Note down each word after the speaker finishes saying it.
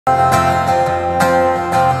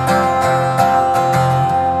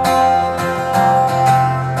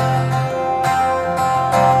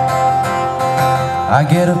I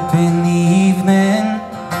get up in the evening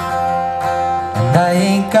and I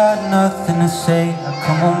ain't got nothing to say. I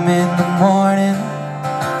come home in the morning,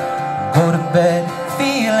 go to bed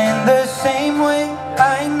feeling the same way.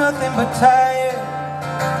 I ain't nothing but tired.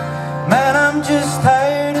 Man, I'm just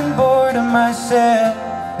tired and bored of myself.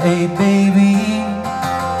 Hey baby,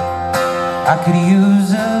 I could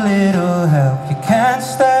use a little help. You can't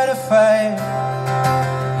start a fire.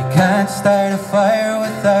 You can't start a fire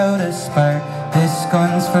without a spark. This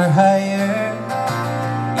gun's for hire,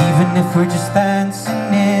 even if we're just dancing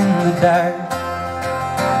in the dark.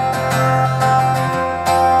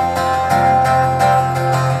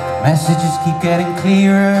 Messages keep getting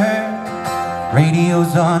clearer,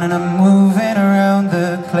 radio's on and I'm moving around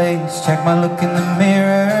the place. Check my look in the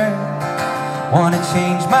mirror, wanna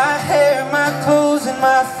change my hair, my clothes and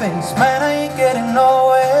my face. Man, I ain't getting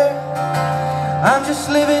nowhere. I'm just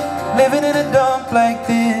living in a dump like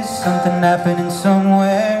this. Something happening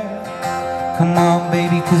somewhere. Come on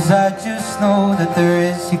baby, cause I just know that there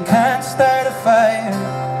is. You can't start a fire.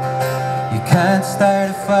 You can't start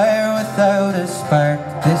a fire without a spark.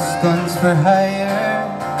 This gun's for hire,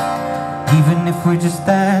 even if we're just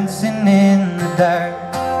dancing in the dark.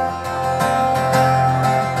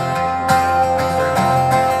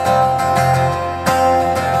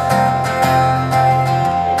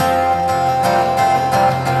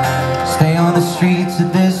 Stay on the streets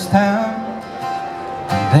of this town,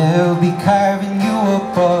 they'll be carving you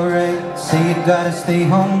up alright. Say you gotta stay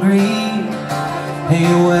hungry. Hey,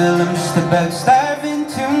 well, I'm just about starving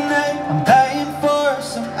tonight. I'm dying for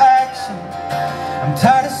some action. I'm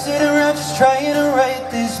tired of sitting around just trying to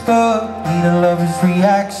write this book. Need a lover's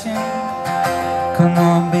reaction. Come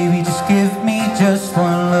on baby, just give me just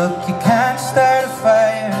one look. You can't start a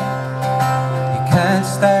fire. You can't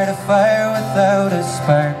start a fire without a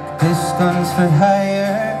spark. This gun's for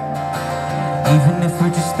hire, even if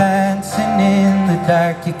we're just dancing in the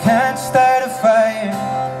dark. You can't start a fire.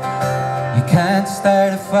 You can't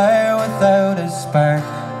start a fire without a spark.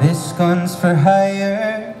 This gun's for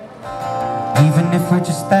hire, even if we're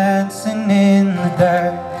just dancing in the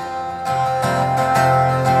dark.